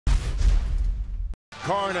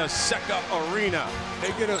Carneseca Arena. They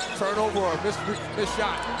get a turnover or a missed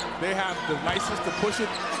shot, they have the license to push it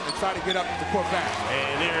and try to get up the court fast.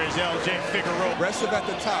 And there is L.J. Figueroa. Aggressive at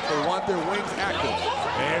the top. They want their wings active.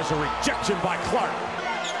 There's a rejection by Clark.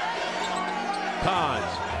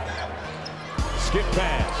 Cons. Skip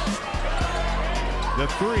pass. The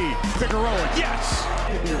three. Figueroa. Yes!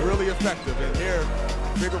 Can be really effective. And here,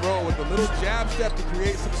 Figueroa with a little jab step to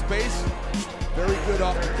create some space. Very good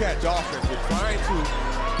off the catch offense. They're trying to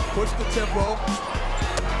push the tempo.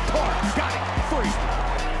 Clark got it. Free.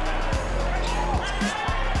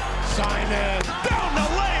 Simon down the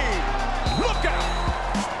lane. Look out.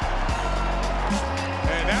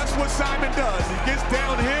 And that's what Simon does. He gets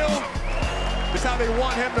downhill. That's how they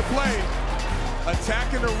want him to play.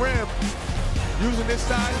 Attacking the rim. Using this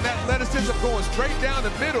size and athleticism, going straight down the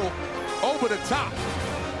middle, over the top.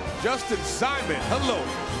 Justin Simon, hello.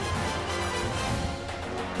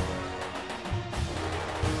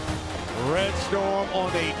 Red Storm on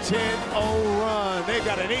a 10-0 run. They've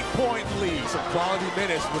got an 8-point lead. Some quality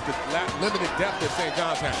minutes with the limited depth that St.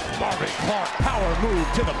 John's has. Marvin Clark, power move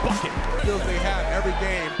to the bucket. Feels they have every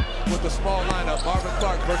game with the small lineup. Marvin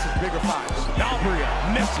Clark versus bigger fives. Dalbria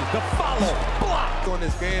misses the follow, block. On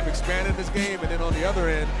this game, expanding this game, and then on the other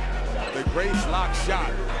end, the great block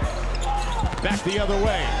shot. Back the other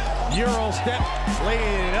way. Euro step,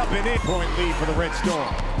 laying it up, an 8-point lead for the Red Storm.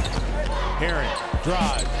 Herring,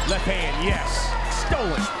 drive, left hand, yes.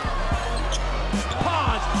 Stolen.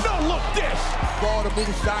 Pons, no look dish. Ball to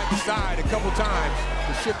move side to side a couple times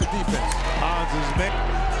to shift the defense. Pons is made.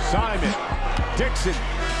 Simon, Dixon,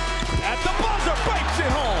 at the buzzer, breaks it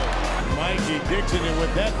home. Mikey Dixon, and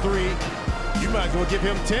with that three, you might as well give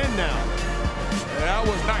him 10 now. And that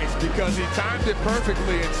was nice because he timed it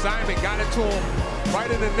perfectly, and Simon got it to him right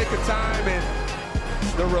in the nick of time, and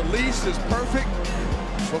the release is perfect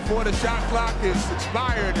before the shot clock is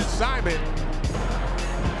expired, and Simon,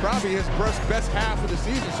 probably his best half of the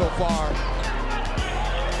season so far.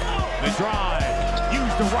 The drive,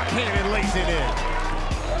 use the right hand and lays it in.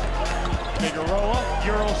 Figueroa,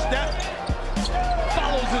 Euro step,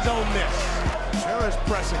 follows his own miss. Harris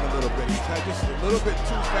pressing a little bit. He's had just a little bit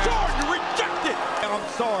too fast. Jordan rejected! And I'm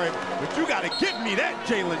sorry, but you got to give me that,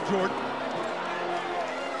 Jalen Jordan.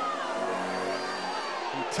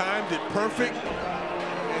 He timed it perfect.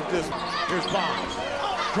 And just, here's Bonds.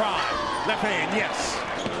 Drive, left hand, yes.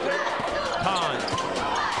 Pons,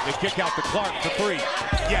 they kick out to Clark for three.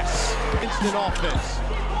 Yes. Instant offense.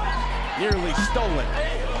 Nearly stolen.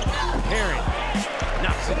 Herring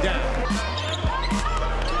knocks it down.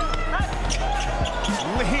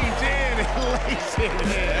 Leans in and lays it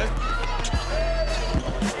in.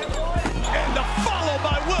 And the follow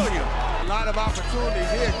by Williams. A lot of opportunities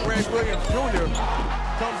here. Greg Williams Jr.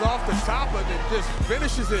 comes off the top and then just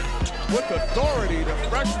finishes it with authority. The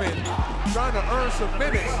freshman trying to earn some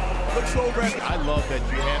minutes. Looks over at I love that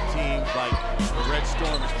you have teams like the Red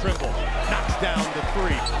Storm's triple. Knocks down the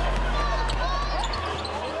three.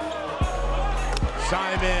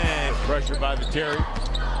 Simon, pressure by the Terry.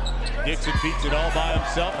 Dixon beats it all by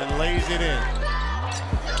himself and lays it in.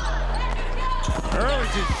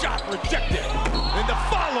 Earlington's shot rejected. And the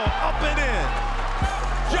follow up and in.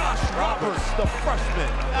 Josh Roberts, the freshman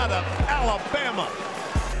out of Alabama.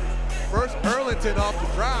 First Earlington off the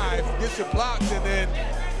drive, gets it blocked, and then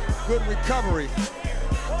good recovery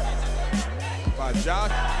by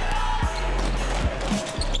Josh.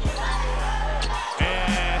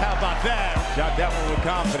 And how about that? Shot that one with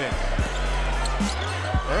confidence.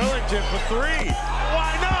 Earlington for three.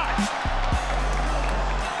 Why not?